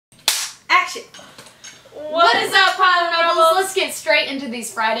action! What is up, Highland Rebels? Let's get straight into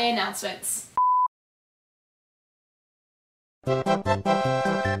these Friday announcements.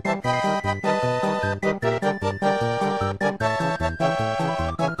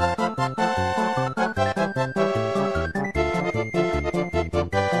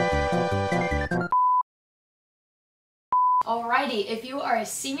 Alrighty, if you are a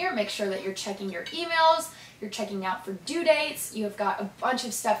senior, make sure that you're checking your emails, you're checking out for due dates, you have got a bunch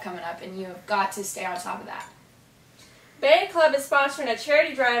of stuff coming up and you have got to stay on top of that. Band Club is sponsoring a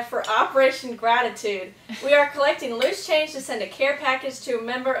charity drive for Operation Gratitude. We are collecting loose change to send a care package to a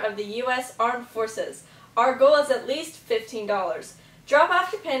member of the U.S. Armed Forces. Our goal is at least $15. Drop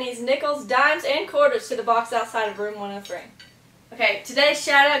off your pennies, nickels, dimes, and quarters to the box outside of room 103. Okay, today's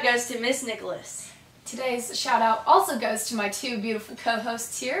shout out goes to Miss Nicholas. Today's shout out also goes to my two beautiful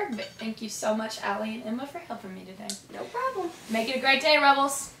co-hosts here. But thank you so much, Allie and Emma, for helping me today. No problem. Make it a great day,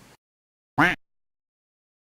 Rebels.